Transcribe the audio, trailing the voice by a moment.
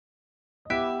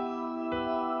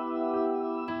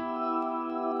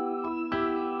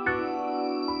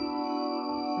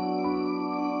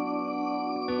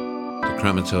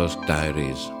Kramatorsk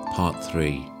Diaries, Part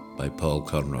 3 by Paul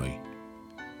Conroy.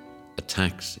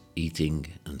 Attacks, Eating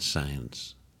and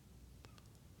Science.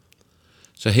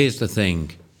 So here's the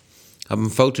thing. Having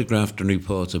photographed and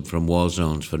reported from war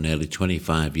zones for nearly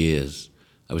 25 years,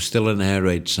 I was still an air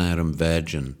raid siren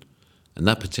virgin, and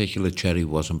that particular cherry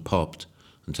wasn't popped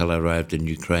until I arrived in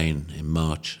Ukraine in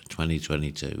March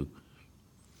 2022.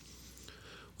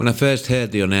 When I first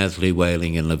heard the unearthly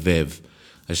wailing in Lviv,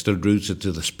 I stood rooted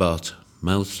to the spot,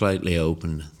 mouth slightly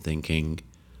open, thinking,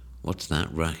 what's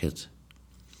that racket?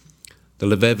 The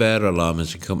Lviv air alarm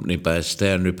is accompanied by a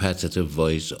stern, repetitive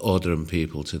voice ordering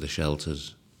people to the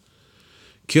shelters.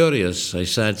 Curious, I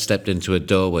sidestepped into a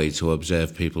doorway to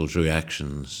observe people's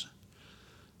reactions.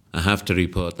 I have to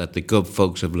report that the good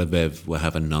folks of Lviv were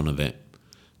having none of it.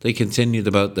 They continued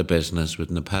about their business with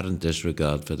an apparent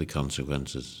disregard for the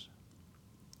consequences.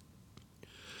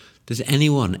 Does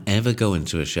anyone ever go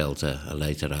into a shelter? I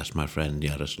later asked my friend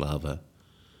Yaroslava.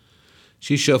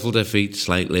 She shuffled her feet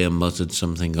slightly and muttered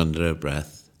something under her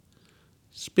breath.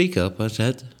 Speak up, I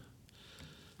said.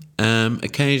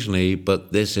 Occasionally,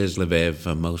 but this is Lviv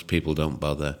and most people don't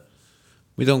bother.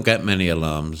 We don't get many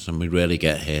alarms and we rarely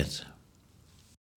get hit.